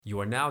You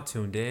are now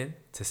tuned in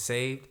to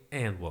Saved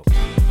and Woke. That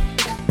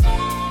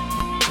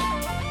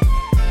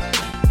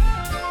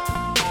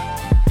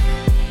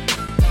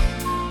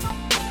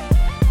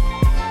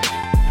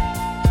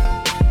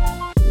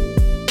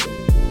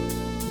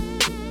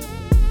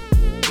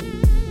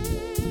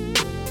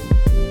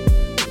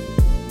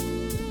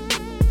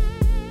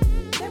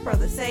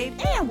brother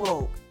saved and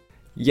woke.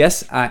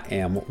 Yes, I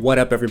am. What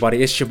up,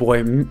 everybody? It's your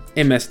boy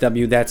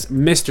MSW. That's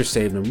Mr.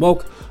 Saved and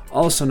Woke,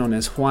 also known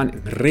as Juan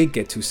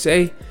Enrique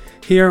Tuce,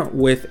 here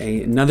with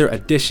another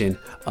edition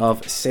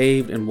of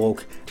Saved and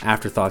Woke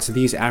Afterthoughts.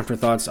 These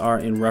afterthoughts are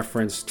in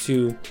reference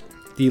to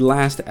the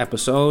last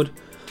episode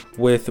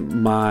with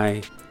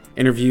my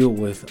interview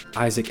with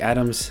Isaac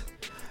Adams,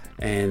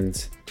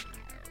 and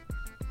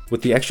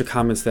with the extra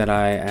comments that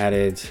I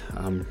added,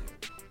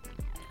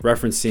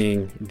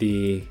 referencing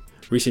the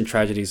recent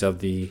tragedies of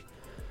the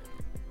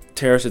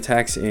terrorist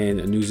attacks in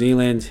New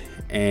Zealand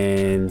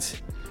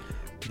and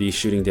the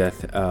shooting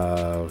death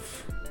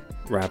of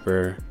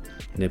rapper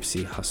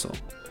Nipsey Hussle.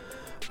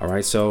 All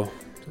right, so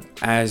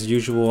as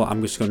usual,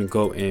 I'm just going to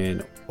go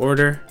in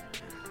order,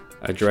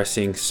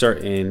 addressing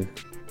certain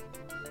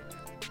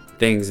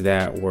things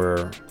that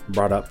were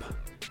brought up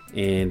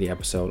in the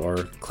episode, or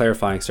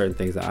clarifying certain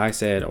things that I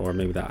said, or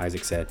maybe that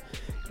Isaac said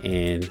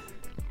in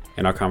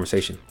our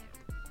conversation.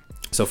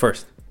 So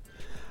first,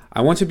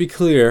 I want to be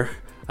clear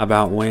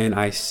about when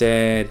I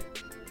said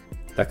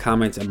the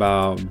comments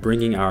about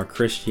bringing our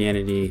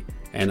Christianity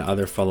and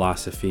other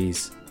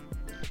philosophies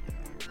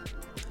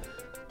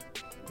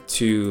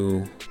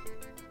to,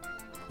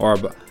 or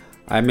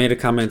I made a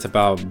comment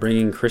about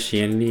bringing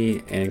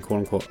Christianity and quote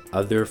unquote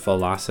other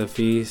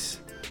philosophies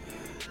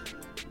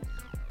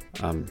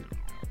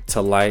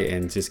to light,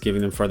 and just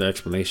giving them further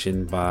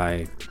explanation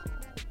by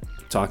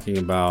talking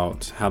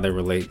about how they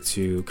relate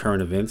to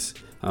current events.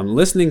 I'm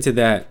listening to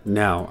that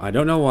now. I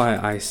don't know why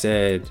I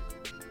said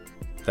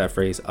that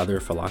phrase, other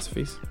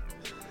philosophies.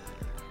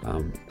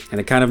 And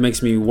it kind of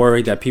makes me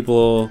worried that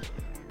people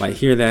might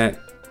hear that,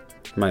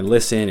 might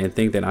listen and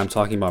think that I'm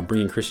talking about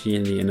bringing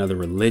Christianity and other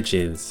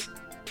religions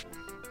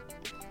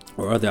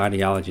or other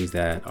ideologies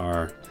that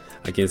are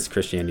against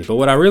Christianity. But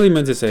what I really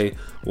meant to say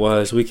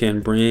was we can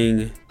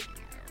bring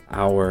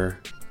our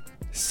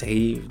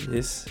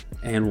savedness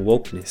and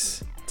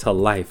wokeness to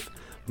life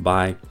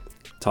by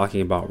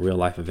talking about real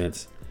life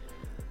events.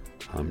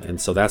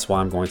 And so that's why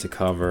I'm going to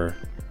cover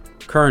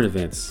current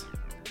events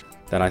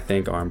that I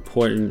think are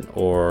important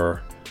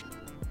or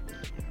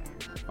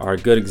are a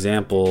good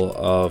example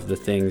of the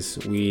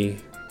things we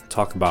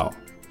talk about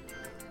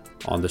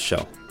on the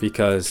show,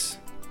 because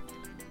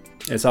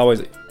it's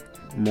always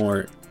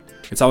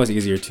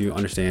easier to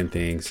understand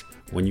things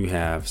when you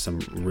have some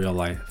real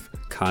life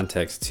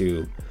context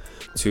to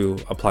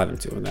apply them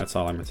to. And that's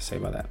all I meant to say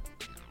by that.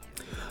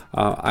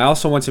 I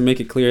also want to make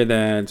it clear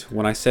that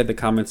when I said the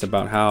comments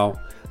about how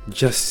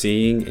just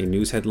seeing a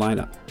news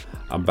headline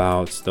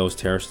about those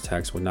terrorist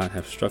attacks would not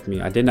have struck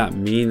me, I did not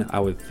mean I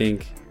would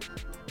think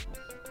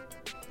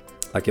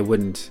like it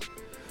wouldn't.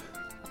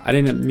 I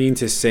didn't mean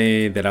to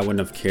say that I wouldn't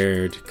have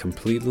cared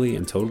completely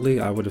and totally.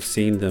 I would have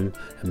seen them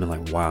and been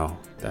like, wow,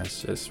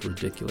 that's just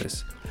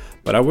ridiculous.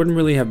 But I wouldn't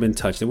really have been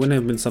touched. It wouldn't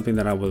have been something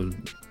that I would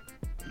have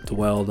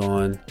dwelled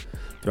on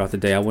throughout the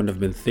day. I wouldn't have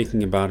been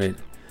thinking about it.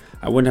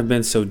 I wouldn't have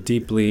been so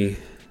deeply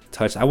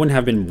touched. I wouldn't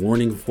have been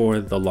mourning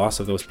for the loss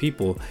of those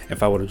people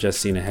if I would have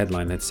just seen a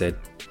headline that said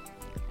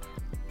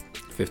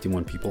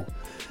 51 people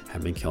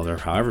have been killed, or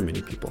however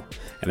many people.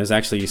 And there's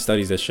actually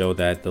studies that show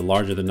that the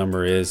larger the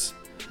number is,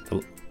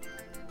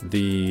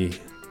 the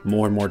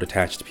more and more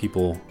detached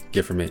people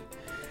get from it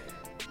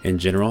in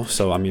general.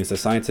 So I mean, it's a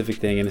scientific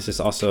thing, and it's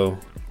just also,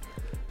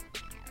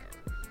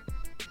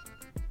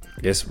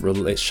 I guess,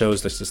 it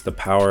shows that's just the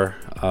power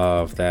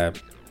of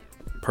that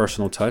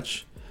personal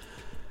touch.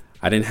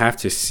 I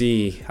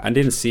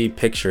didn't see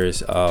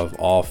pictures of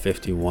all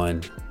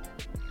 51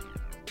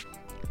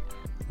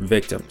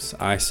 victims.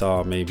 I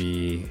saw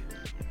maybe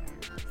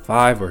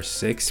 5 or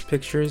 6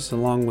 pictures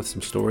along with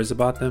some stories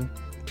about them,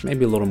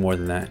 maybe a little more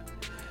than that.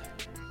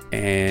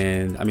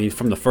 And I mean,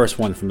 from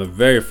the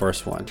very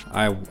first one,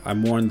 I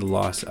mourned the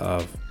loss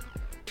of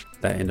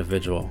that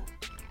individual.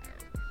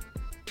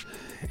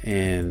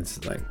 And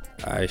like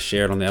I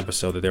shared on the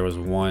episode that there was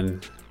one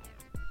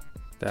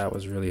that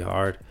was really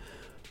hard.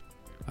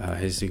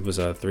 He was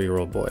a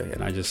 3-year-old boy,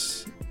 and I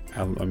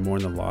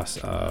mourn the loss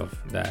of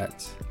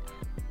that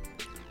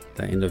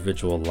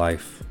individual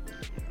life.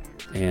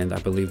 And I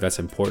believe that's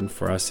important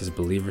for us as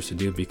believers to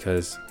do,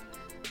 because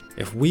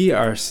if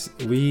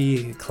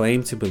we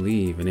claim to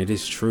believe, and it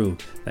is true,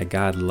 that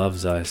God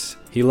loves us,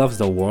 He loves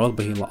the world,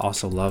 but He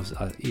also loves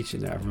us, each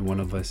and every one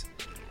of us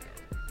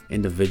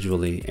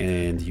individually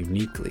and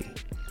uniquely.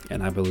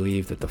 And I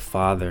believe that the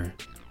Father,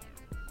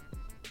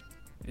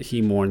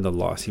 He mourned the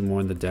loss, He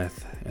mourned the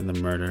death and the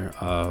murder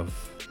of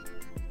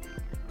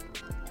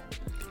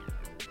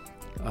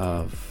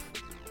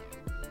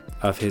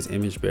His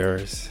image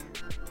bearers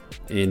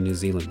in New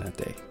Zealand that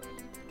day.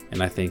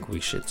 And I think we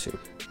should too.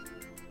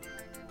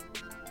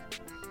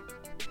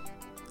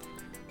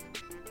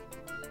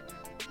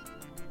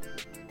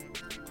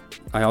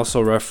 I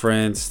also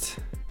referenced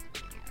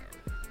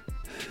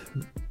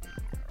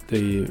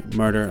the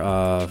murder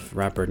of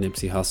rapper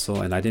Nipsey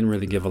Hussle, and I didn't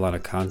really give a lot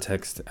of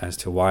context as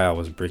to why I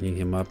was bringing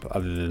him up,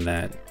 other than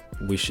that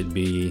we should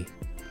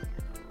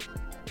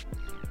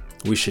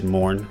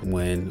mourn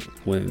when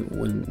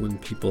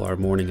people are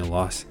mourning a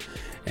loss.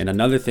 And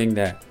another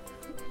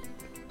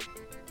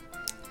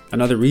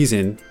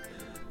reason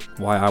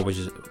why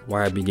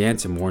I began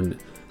to mourn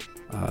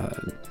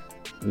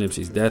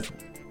Nipsey's death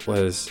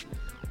was,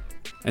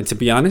 and to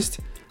be honest,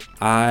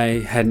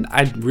 I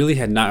really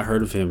had not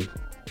heard of him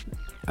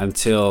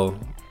until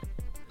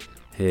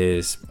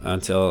his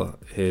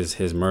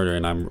murder,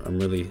 and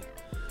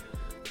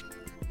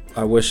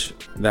I wish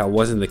that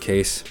wasn't the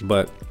case,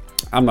 but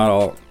I'm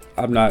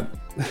not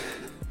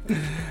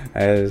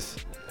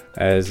as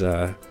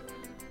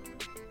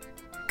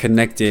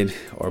connected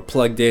or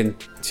plugged in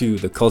to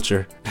the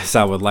culture as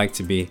I would like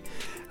to be.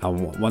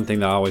 One thing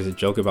that I always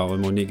joke about with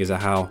Monique is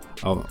how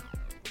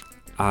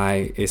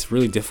it's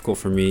really difficult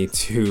for me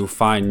to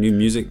find new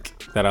music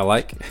that I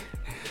like.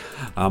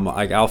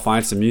 I'll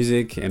find some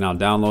music and I'll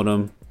download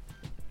them.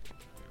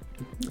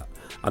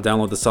 I'll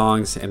download the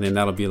songs, and then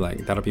that'll be my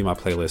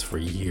playlist for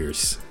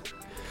years.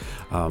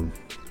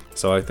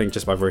 So I think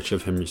just by virtue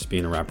of him just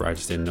being a rapper, I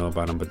just didn't know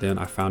about him. But then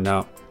I found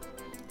out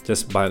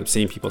just by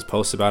seeing people's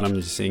posts about him,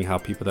 just seeing how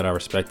people that I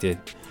respected,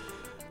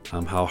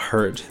 how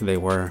hurt they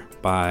were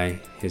by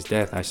his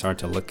death. I started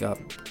to look up,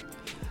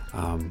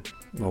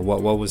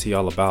 what was he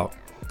all about?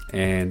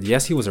 And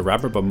yes, he was a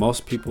rapper, but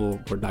most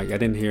people were not. I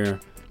didn't hear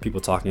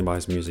people talking about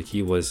his music.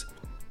 He was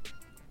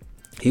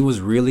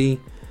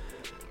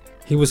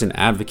an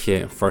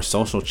advocate for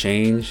social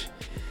change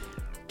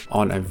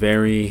on a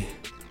very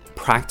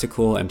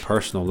practical and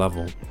personal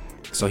level.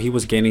 So he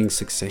was gaining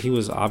success. He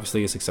was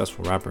obviously a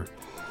successful rapper,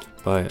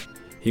 but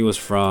he was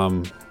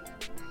from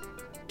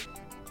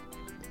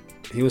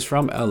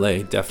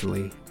LA,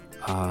 definitely.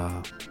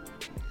 I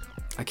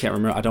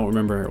don't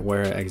remember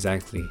where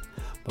exactly,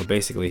 but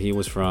basically he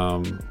was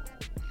from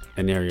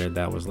an area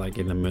that was like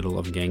in the middle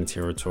of gang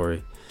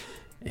territory.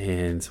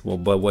 And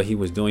but what he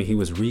was doing, he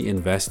was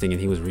reinvesting, and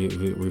he was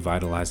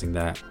revitalizing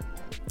that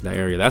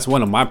area. That's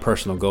one of my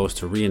personal goals,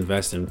 to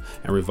reinvest and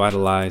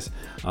revitalize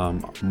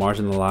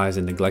marginalized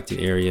and neglected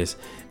areas.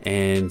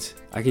 And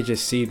I could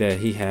just see that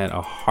he had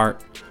a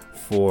heart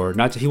for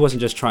he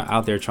wasn't just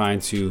out there trying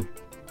to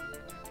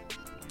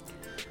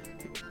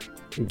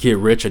get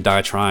rich or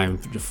die trying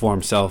for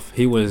himself.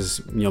 He was,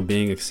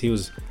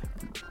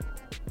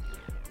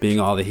 being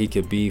all that he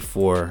could be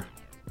for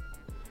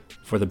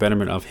the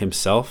betterment of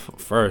himself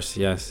first,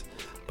 yes,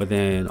 but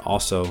then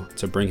also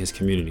to bring his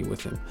community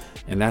with him.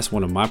 And that's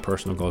one of my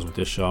personal goals with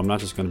this show. I'm not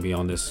just going to be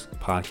on this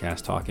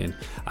podcast talking.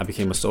 I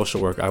became a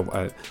social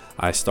worker.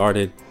 I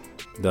started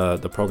the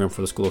program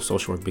for the School of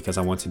Social Work because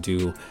I want to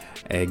do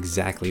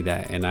exactly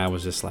that. And I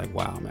was just like,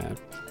 wow, man,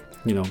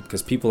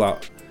 because people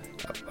out,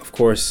 of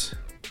course,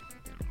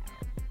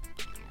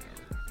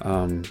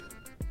 I'm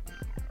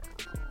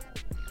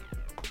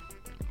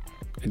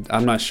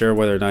not sure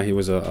whether or not he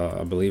was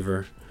a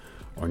believer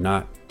or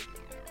not,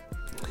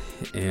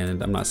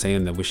 and I'm not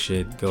saying that we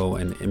should go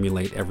and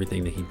emulate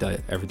everything that he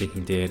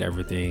did,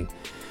 everything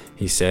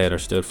he said or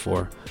stood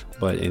for,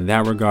 but in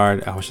that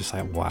regard, I was just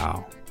like,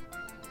 wow.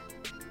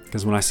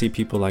 Because when I see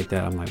people like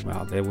that, I'm like,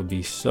 wow, they would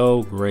be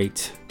so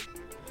great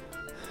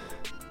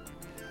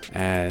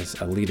as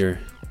a leader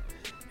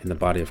in the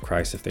body of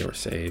Christ if they were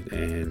saved.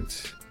 And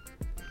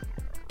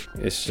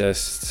it's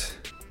just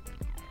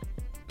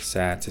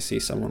sad to see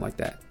someone like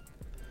that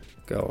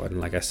go.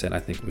 And like I said, I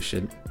think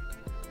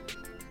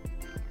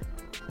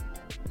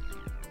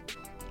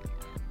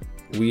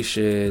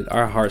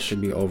our hearts should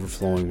be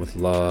overflowing with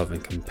love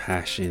and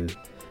compassion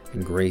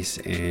and grace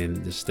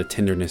and just the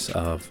tenderness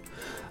of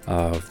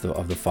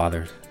the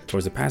Father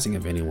towards the passing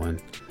of anyone.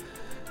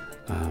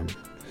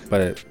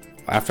 But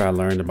after I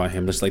learned about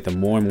him, just like the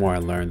more and more I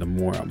learned, the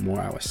more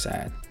I was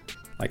sad.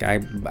 Like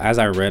as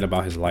I read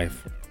about his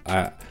life,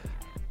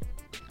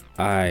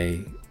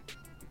 I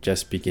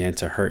just began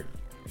to hurt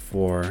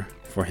for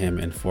him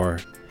and for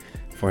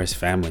his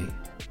family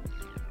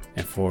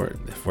and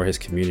for his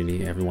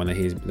community, everyone that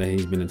he's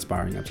been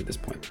inspiring up to this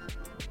point.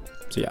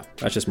 So yeah,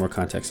 that's just more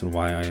context on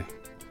why I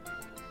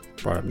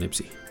brought up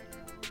Nipsey.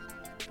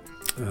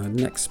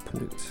 Next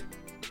point.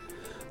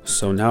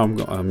 So now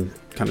I'm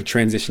kind of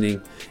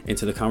transitioning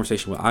into the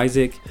conversation with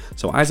Isaac.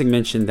 So Isaac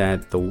mentioned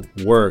that the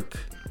work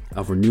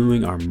of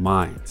renewing our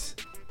minds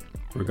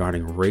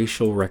regarding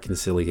racial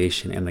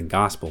reconciliation and the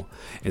gospel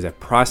is a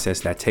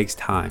process that takes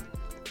time.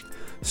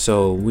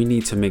 So we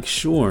need to make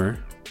sure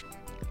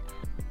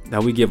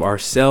that we give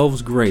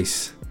ourselves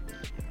grace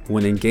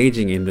when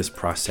engaging in this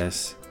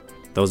process.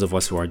 Those of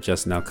us who are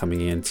just now coming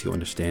into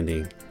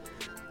understanding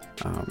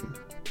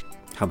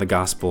how the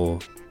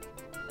gospel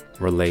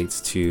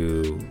relates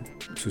to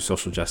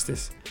social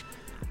justice.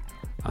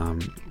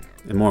 And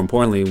more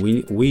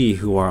importantly, we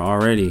who are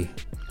already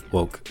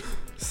woke,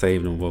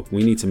 saved and woke,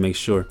 we need to make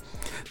sure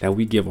that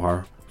we give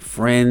our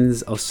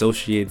friends,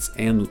 associates,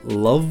 and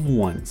loved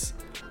ones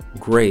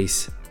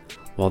grace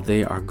while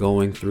they are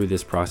going through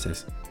this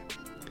process.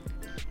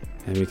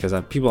 And because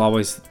I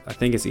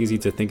think it's easy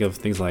to think of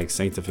things like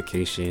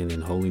sanctification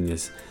and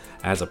holiness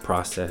as a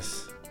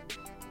process.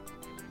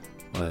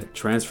 But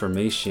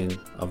transformation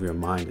of your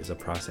mind is a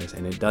process,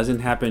 and it doesn't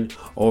happen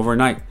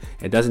overnight.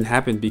 It doesn't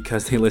happen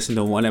because they listen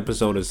to one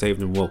episode of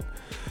Saved and Woke.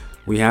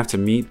 We have to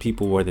meet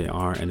people where they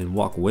are and then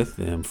walk with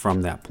them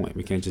from that point.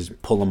 We can't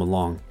just pull them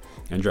along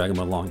and drag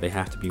them along. They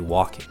have to be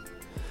walking,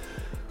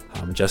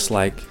 just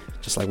like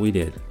we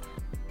did.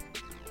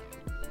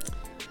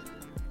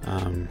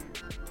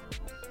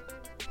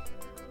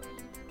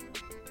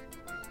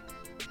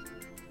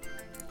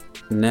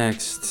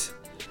 Next,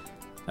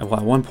 at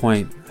one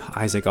point,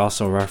 Isaac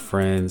also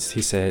referenced,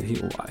 he said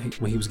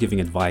when he was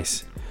giving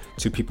advice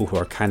to people who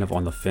are kind of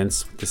on the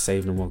fence with the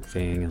Saved and Woke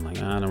thing and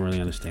like, I don't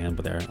really understand,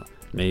 but they're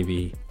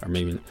maybe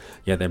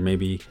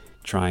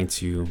trying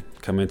to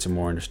come into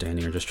more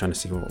understanding or just trying to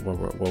see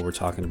what we're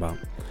talking about.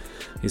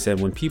 He said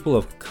when people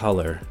of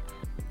color,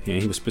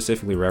 he was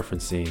specifically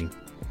referencing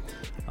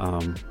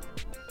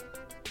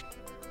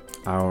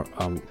our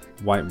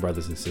white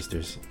brothers and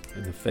sisters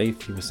in the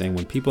faith. He was saying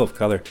when people of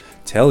color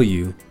tell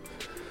you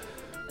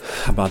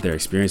about their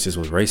experiences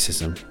with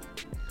racism,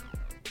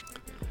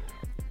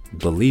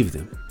 believe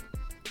them.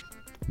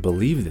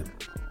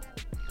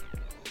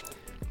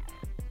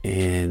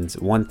 And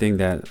one thing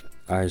that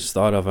I just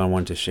thought of and I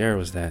wanted to share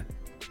was that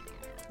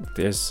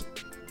there's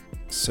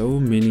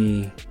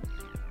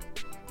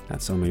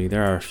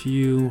there are a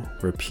few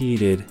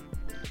repeated,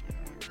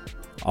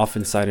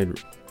 often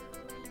cited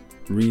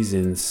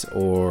reasons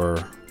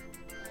or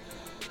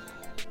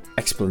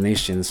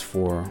explanations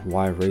for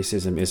why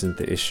racism isn't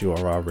the issue or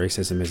why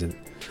racism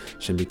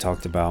shouldn't be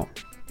talked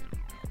about.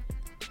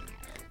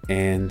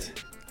 And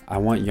I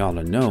want y'all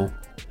to know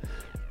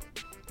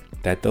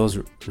that those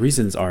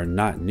reasons are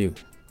not new.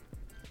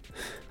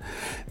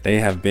 They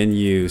have been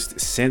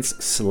used since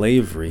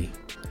slavery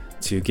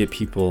to get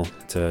people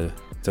to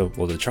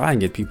try and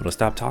get people to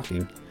stop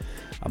talking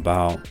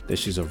about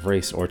issues of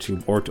race or to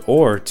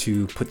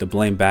put the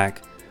blame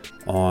back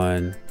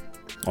on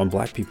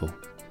black people.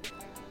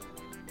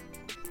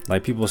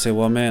 Like people will say,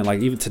 well, man,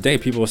 like even today,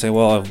 people will say,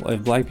 well,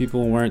 if black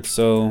people weren't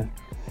so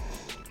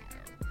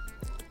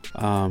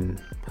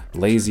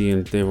lazy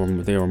and they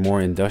were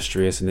more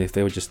industrious, and if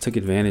they just took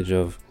advantage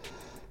of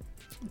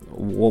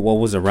what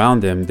was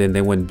around them, then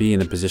they wouldn't be in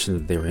the position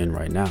that they were in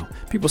right now.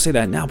 People say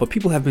that now, but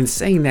people have been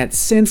saying that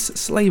since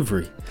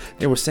slavery.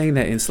 They were saying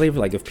that in slavery,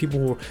 like if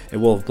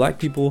black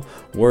people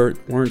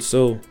weren't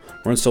so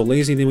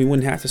lazy, then we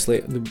wouldn't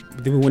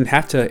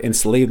have to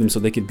enslave them so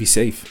they could be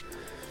safe.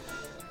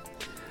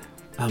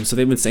 So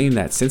they've been saying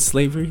that since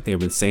slavery. They've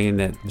been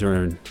saying it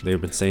during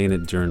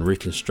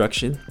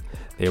Reconstruction.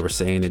 They were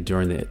saying it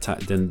during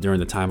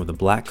the time of the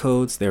Black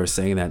Codes. They were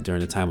saying that during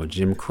the time of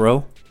Jim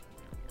Crow.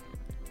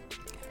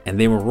 And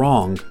they were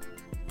wrong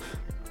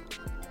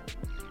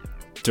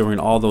during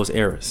all those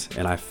eras.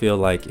 And I feel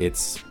like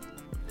it's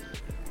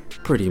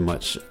pretty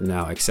much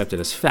now accepted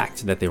as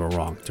fact that they were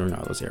wrong during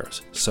all those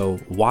eras. So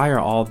why are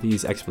all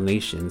these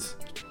explanations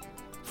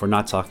for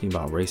not talking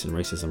about race and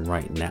racism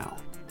right now?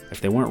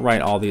 If they weren't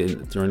right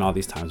during all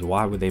these times,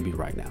 why would they be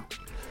right now?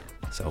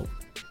 So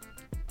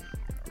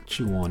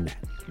chew on that.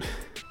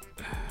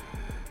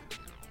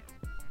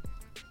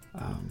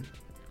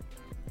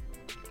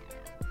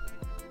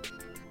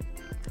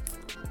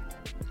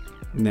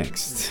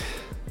 Next,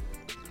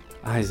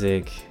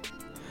 Isaac,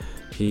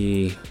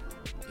 he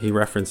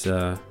referenced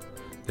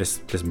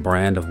this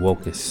brand of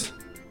wokeness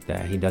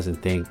that he doesn't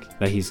think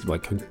that he's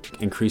like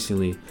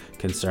increasingly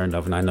concerned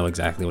of, and I know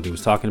exactly what he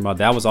was talking about.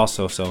 That was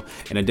also, so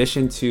in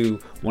addition to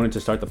wanting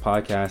to start the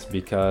podcast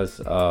because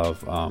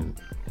of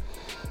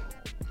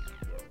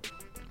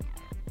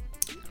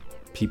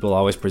people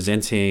always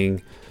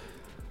presenting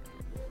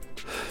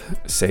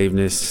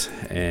saveness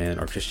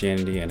or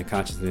Christianity and the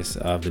consciousness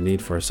of the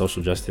need for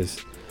social justice,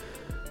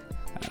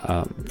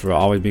 for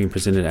always being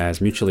presented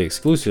as mutually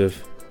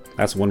exclusive.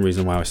 That's one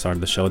reason why I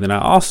started the show. Then I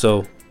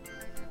also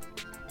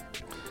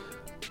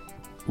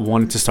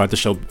wanted to start the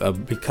show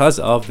because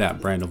of that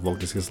brand of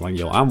wokeness. It's like,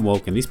 yo, I'm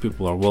woke and these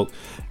people are woke,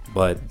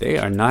 but they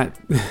are not.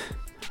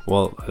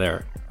 Well,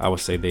 I would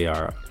say they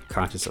are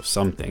conscious of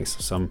some things,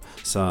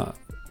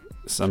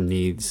 some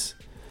needs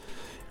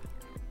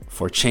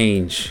for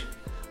change.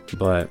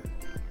 But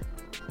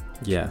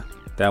yeah,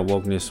 that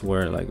wokeness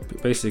where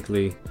like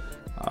basically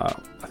I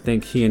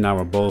think he and I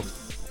were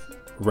both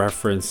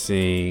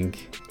referencing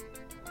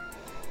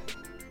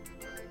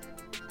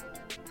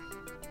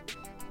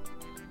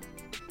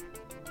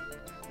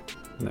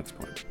next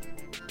point.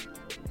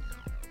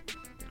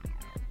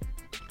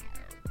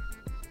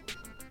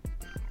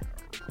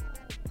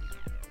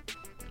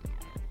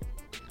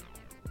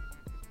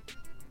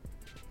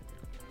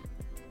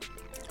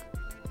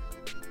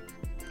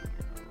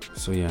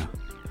 So yeah,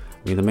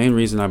 I mean, the main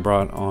reason I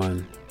brought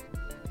on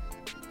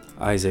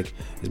Isaac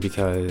is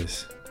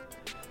because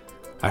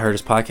I heard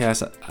his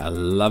podcast. I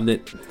loved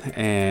it,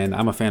 and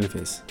I'm a fan of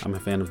his. I'm a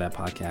fan of that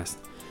podcast,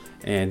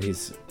 and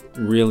he's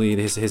really,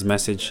 his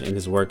message and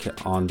his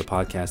work on the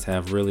podcast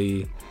have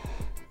really,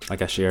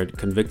 like I shared,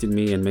 convicted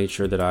me and made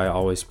sure that I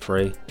always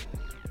pray,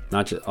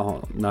 not just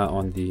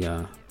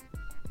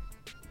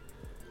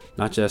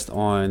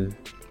on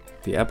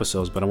the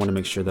episodes, but I want to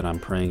make sure that I'm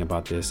praying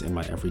about this in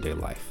my everyday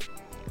life.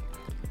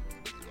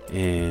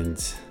 And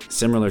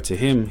similar to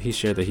him, he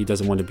shared that he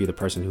doesn't want to be the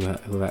person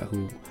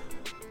who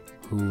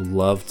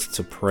loved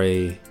to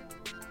pray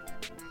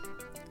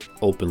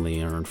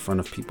openly or in front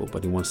of people,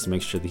 but he wants to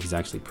make sure that he's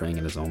actually praying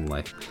in his own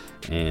life.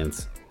 And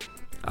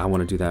I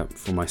want to do that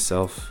for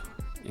myself,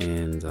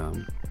 and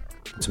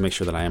to make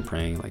sure that I am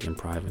praying like in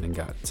private and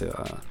God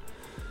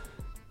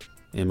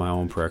in my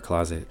own prayer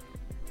closet,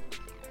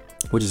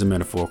 which is a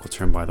metaphorical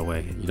term, by the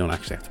way. You don't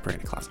actually have to pray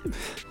in a closet.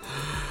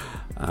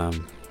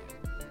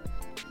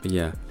 But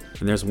yeah,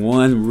 and there's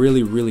one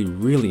really, really,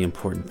 really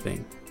important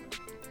thing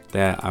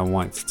that I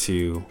want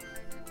to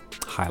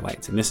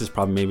highlight, and this is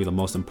probably maybe the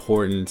most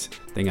important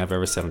thing I've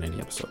ever said on any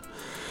episode.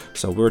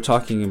 So we were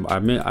talking, I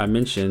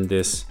mentioned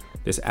this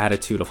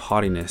attitude of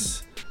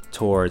haughtiness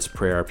towards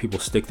prayer. People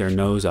stick their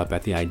nose up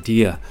at the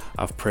idea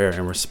of prayer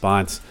in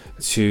response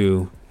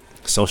to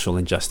social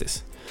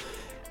injustice.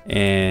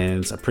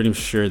 And I'm pretty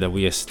sure that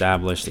we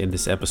established in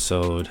this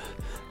episode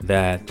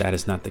that that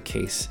is not the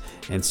case.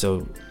 And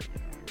so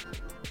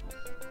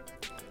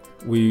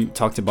we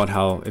talked about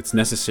how it's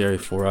necessary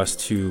for us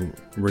to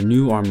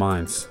renew our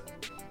minds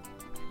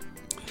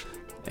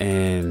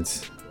and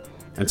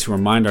to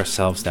remind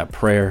ourselves that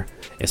prayer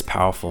is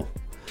powerful.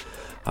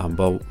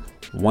 But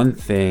one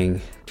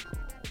thing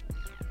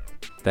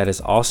that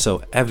is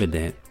also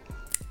evident,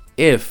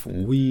 if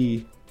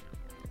we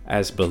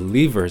as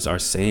believers are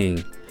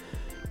saying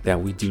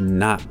that we do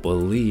not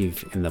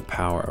believe in the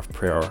power of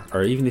prayer,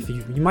 or even if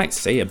you might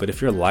say it, but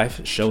if your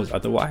life shows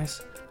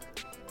otherwise,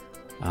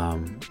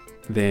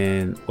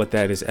 then what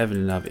that is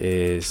evident of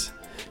is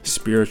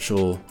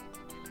spiritual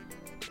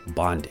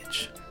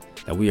bondage,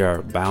 that we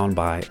are bound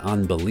by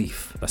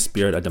unbelief,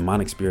 a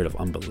demonic spirit of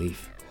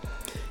unbelief.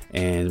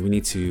 And we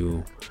need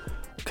to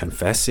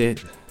confess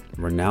it,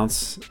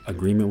 renounce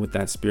agreement with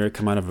that spirit,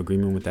 come out of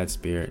agreement with that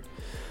spirit,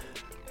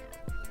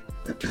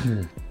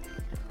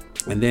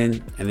 and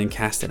then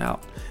cast it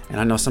out. And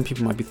I know some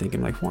people might be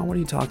thinking like, Juan, what are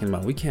you talking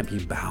about? We can't be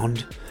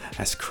bound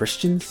as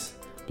Christians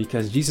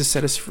because Jesus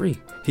set us free.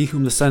 He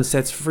whom the Son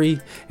sets free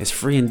is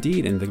free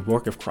indeed, and the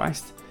work of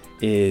Christ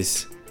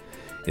is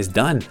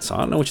done. So I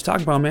don't know what you're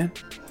talking about, man.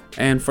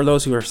 And for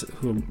those who are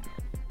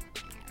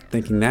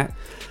thinking that,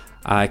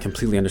 I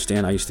completely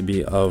understand. I used to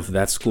be of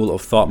that school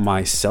of thought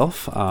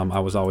myself. I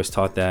was always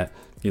taught that,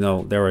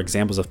 there were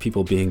examples of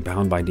people being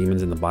bound by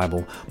demons in the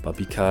Bible, but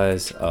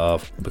because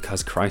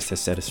Christ has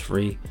set us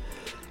free,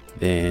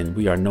 then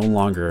we are no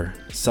longer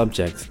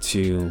subject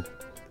to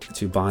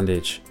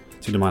bondage,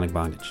 to demonic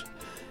bondage.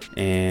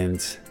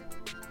 And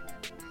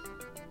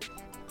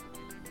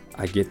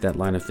I get that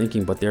line of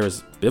thinking, but there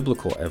is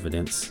biblical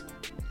evidence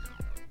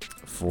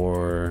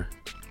for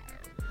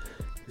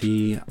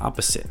the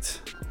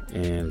opposite.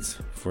 And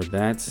for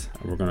that,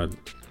 I'm going to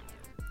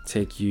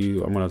take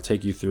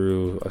you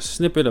through a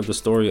snippet of the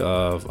story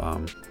of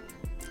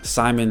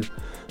Simon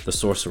the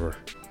sorcerer.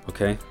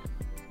 Okay,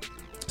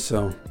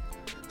 so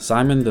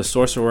Simon the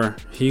sorcerer,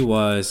 he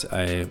was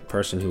a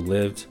person who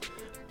lived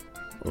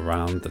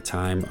around the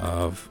time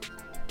of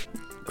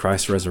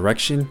Christ's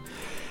resurrection,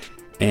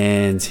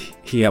 and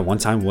he at one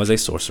time was a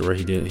sorcerer.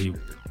 He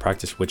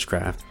practiced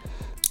witchcraft,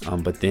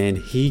 but then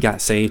he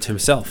got saved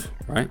himself,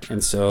 right?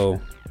 And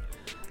so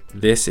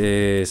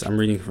I'm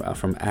reading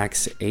from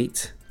Acts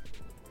 8,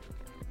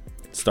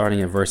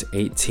 starting at verse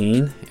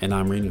 18, and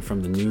I'm reading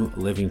from the New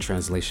Living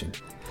Translation.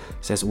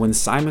 It says, "When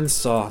Simon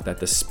saw that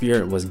the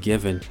Spirit was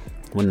given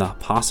when the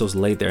apostles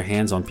laid their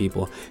hands on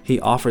people, he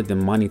offered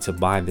them money to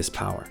buy this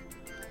power.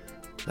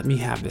 'Let me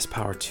have this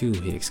power too,'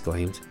 he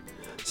exclaimed,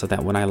 'so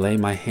that when I lay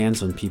my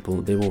hands on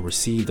people, they will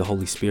receive the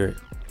Holy Spirit.'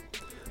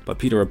 But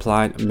Peter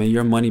replied, 'May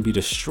your money be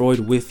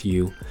destroyed with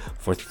you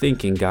for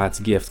thinking God's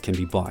gift can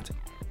be bought.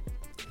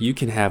 You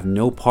can have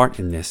no part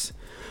in this,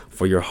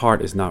 for your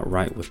heart is not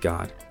right with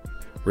God.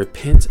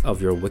 Repent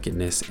of your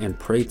wickedness and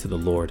pray to the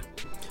Lord.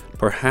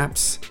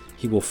 Perhaps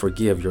he will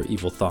forgive your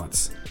evil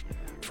thoughts.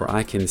 For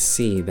I can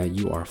see that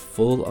you are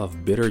full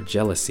of bitter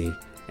jealousy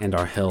and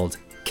are held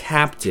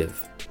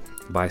captive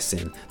by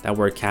sin." That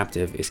word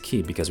captive is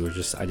key because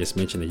I just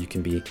mentioned that you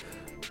can be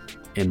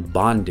in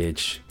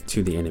bondage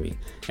to the enemy.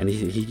 And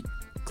he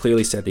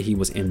clearly said that he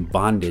was in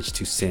bondage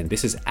to sin.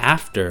 This is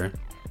after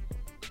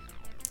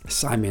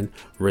Simon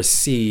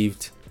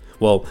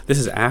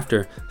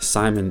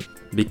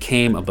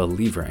became a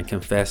believer and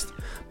confessed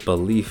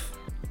belief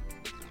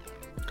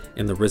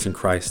in the risen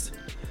Christ.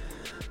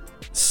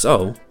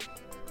 So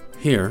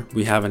here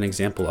we have an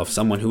example of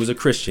someone who is a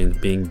Christian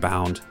being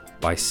bound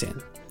by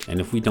sin. And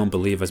if we don't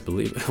believe as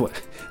believers,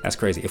 that's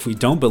crazy. If we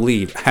don't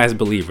believe as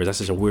believers, that's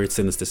just a weird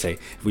sentence to say.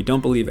 If we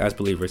don't believe as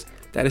believers,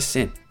 that is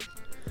sin.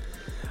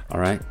 All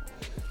right.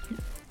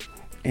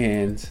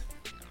 And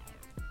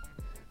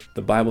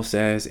the Bible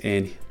says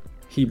in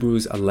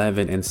Hebrews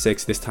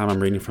 11:6. This time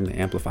I'm reading from the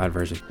Amplified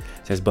Version.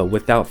 It says, but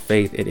without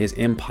faith, it is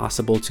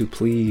impossible to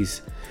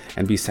please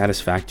and be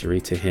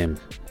satisfactory to him,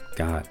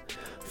 God.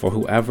 For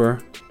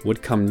whoever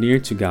would come near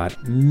to God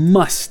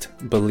must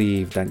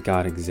believe that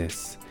God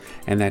exists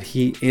and that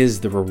he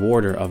is the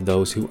rewarder of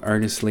those who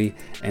earnestly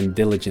and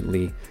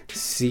diligently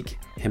seek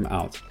him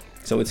out.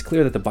 So it's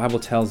clear that the Bible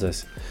tells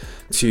us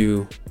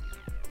to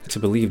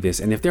believe this.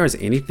 And if there is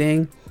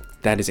anything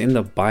that is in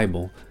the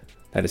Bible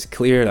that is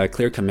clear, a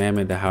clear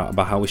commandment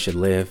about how we should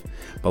live,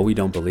 but we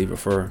don't believe it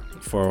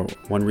for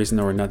one reason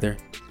or another,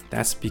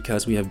 that's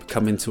because we have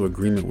come into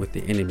agreement with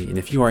the enemy. And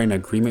if you are in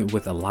agreement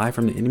with a lie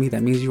from the enemy,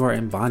 that means you are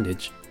in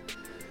bondage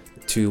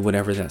to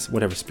whatever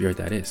spirit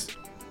that is.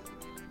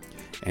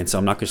 And so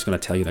I'm not just going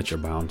to tell you that you're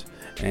bound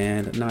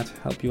and not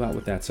help you out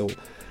with that. So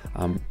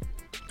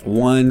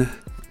one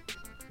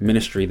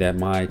ministry that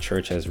my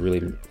church has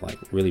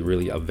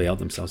really availed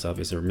themselves of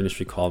is a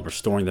ministry called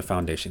Restoring the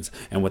Foundations.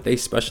 And what they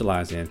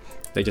specialize in,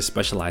 they just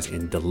specialize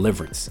in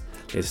deliverance.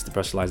 They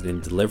specialize in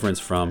deliverance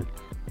from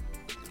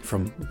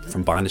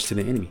bondage to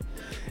the enemy.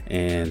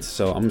 And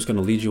so I'm just going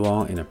to lead you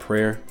all in a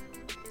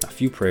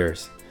few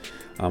prayers.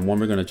 One,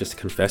 we're going to just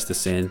confess the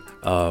sin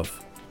of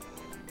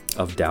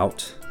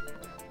doubt,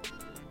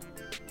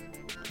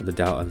 the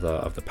doubt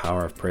of the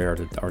power of prayer,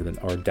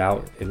 or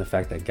doubt in the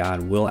fact that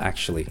God will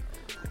actually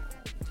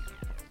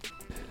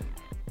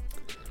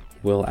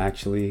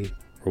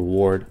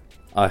reward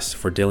us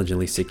for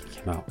diligently seeking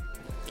him out.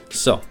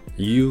 So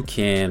you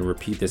can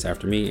repeat this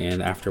after me,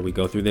 and after we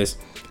go through this,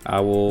 I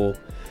will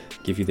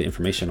give you the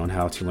information on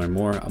how to learn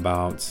more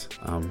about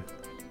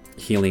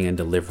healing and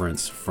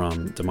deliverance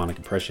from demonic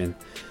oppression,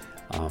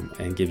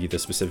 and give you the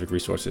specific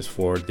resources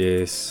for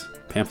this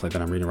pamphlet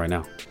that I'm reading right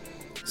now.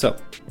 So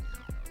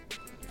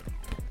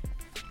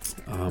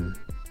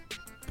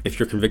if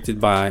you're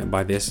convicted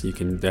by this, you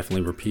can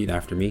definitely repeat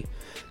after me.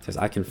 It says,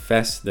 I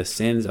confess the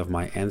sins of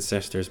my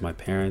ancestors, my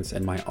parents,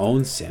 and my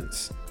own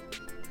sins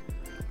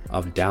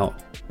of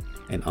doubt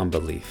and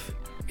unbelief,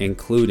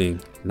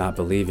 including not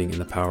believing in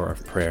the power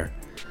of prayer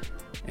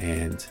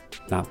and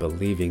not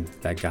believing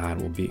that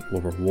God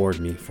will reward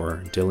me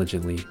for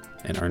diligently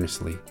and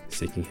earnestly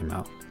seeking him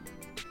out.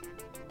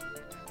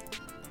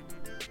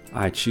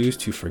 I choose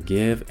to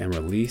forgive and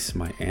release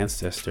my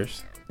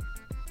ancestors,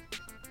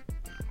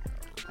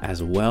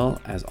 as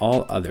well as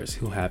all others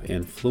who have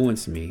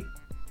influenced me,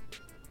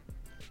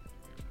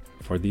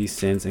 for these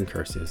sins and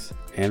curses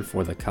and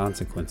for the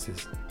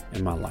consequences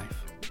in my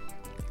life.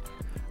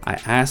 I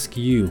ask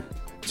you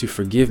to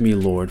forgive me,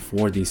 Lord,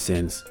 for these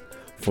sins,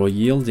 for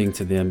yielding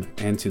to them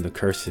and to the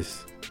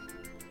curses.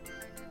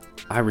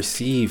 I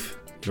receive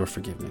your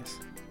forgiveness.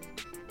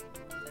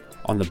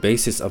 On the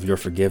basis of your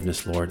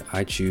forgiveness, Lord,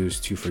 I choose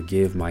to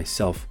forgive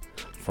myself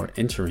for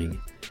entering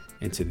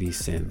into these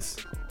sins.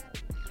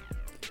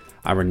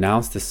 I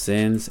renounce the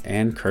sins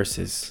and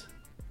curses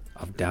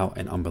of doubt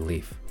and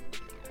unbelief.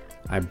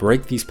 I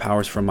break these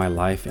powers from my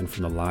life and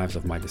from the lives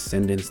of my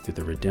descendants through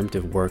the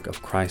redemptive work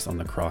of Christ on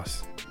the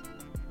cross.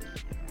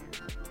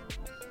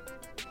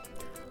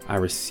 I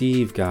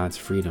receive God's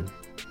freedom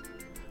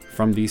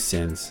from these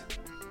sins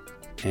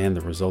and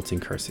the resulting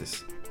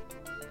curses.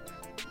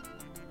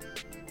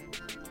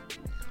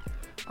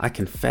 I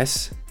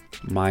confess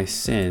my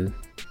sin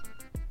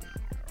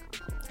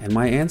and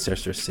my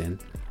ancestors' sin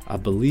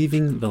of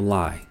believing the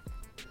lie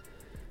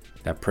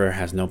that prayer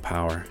has no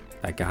power,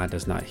 that God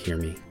does not hear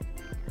me,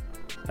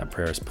 that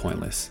prayer is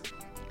pointless.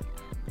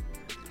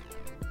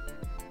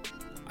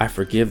 I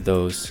forgive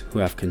those who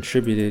have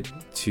contributed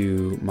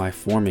to my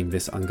forming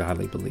this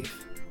ungodly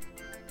belief.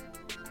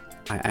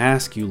 I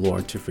ask you,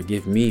 Lord, to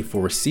forgive me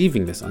for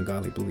receiving this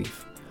ungodly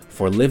belief,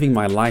 for living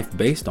my life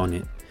based on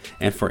it,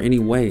 and for any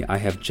way I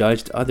have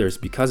judged others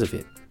because of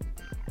it.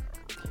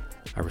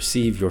 I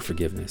receive your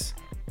forgiveness.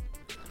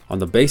 On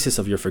the basis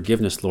of your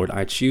forgiveness, Lord,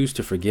 I choose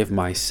to forgive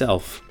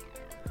myself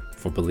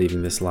for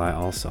believing this lie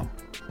also.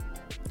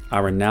 I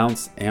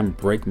renounce and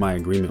break my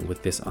agreement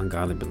with this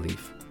ungodly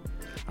belief.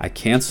 I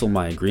cancel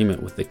my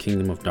agreement with the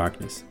kingdom of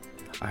darkness.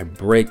 I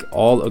break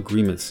all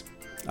agreements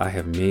I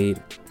have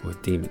made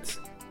with demons.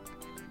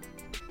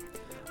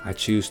 I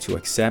choose to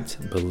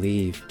accept,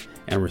 believe,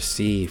 and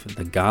receive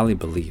the godly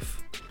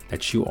belief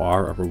that you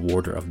are a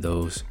rewarder of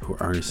those who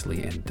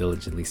earnestly and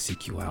diligently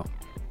seek you out.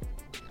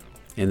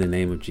 In the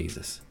name of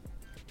Jesus.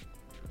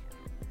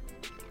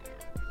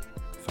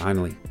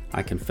 Finally,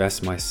 I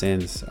confess my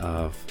sins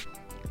of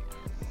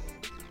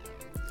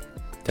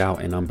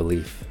doubt and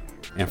unbelief,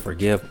 and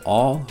forgive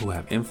all who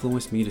have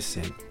influenced me to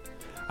sin.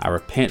 I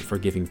repent for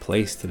giving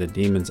place to the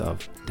demons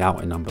of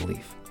doubt and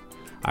unbelief.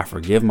 I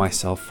forgive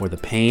myself for the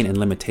pain and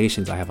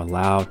limitations I have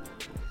allowed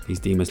these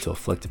demons to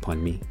afflict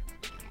upon me.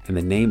 In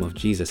the name of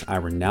Jesus, I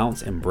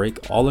renounce and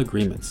break all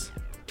agreements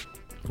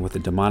with the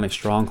demonic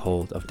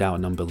stronghold of doubt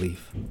and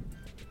unbelief,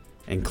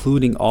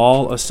 including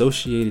all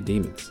associated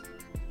demons.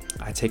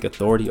 I take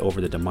authority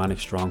over the demonic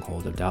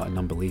stronghold of doubt and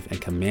unbelief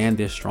and command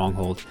this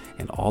stronghold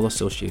and all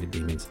associated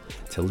demons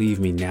to leave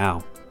me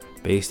now,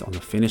 based on the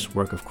finished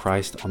work of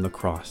Christ on the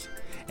cross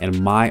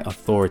and my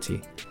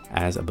authority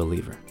as a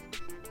believer.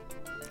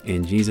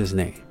 In Jesus'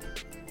 name,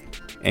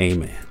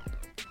 amen.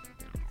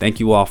 Thank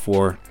you all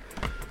for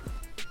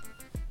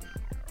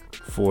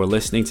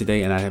listening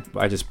today. And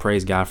I just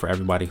praise God for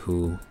everybody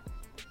who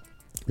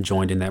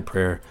joined in that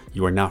prayer.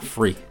 You are now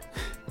free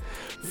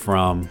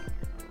from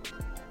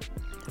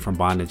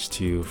bondage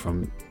to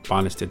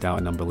doubt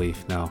and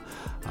unbelief. Now,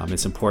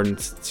 it's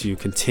important to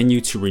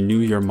continue to renew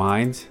your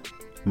mind.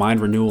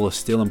 Mind renewal is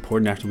still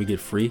important after we get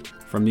free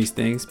from these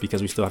things,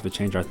 because we still have to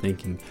change our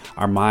thinking,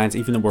 our minds.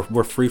 Even though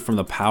we're free from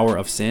the power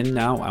of sin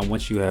now, and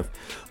once you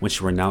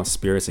renounce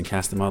spirits and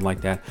cast them out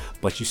like that,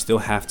 but you still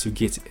have to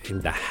get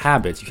in the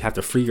habit. You have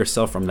to free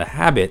yourself from the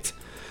habit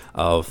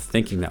of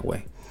thinking that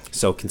way.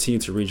 So continue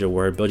to read your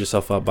word, build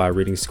yourself up by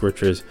reading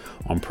scriptures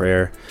on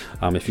prayer.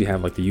 If you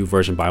have like the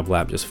YouVersion Bible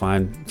app, just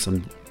find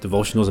some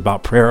devotionals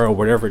about prayer or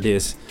whatever it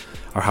is,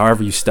 or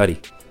however you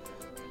study.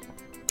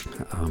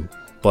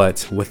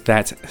 But with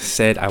that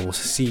said, I will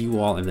see you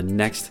all in the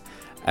next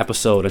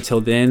episode.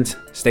 Until then,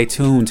 stay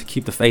tuned,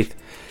 keep the faith,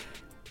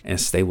 and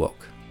stay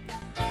woke.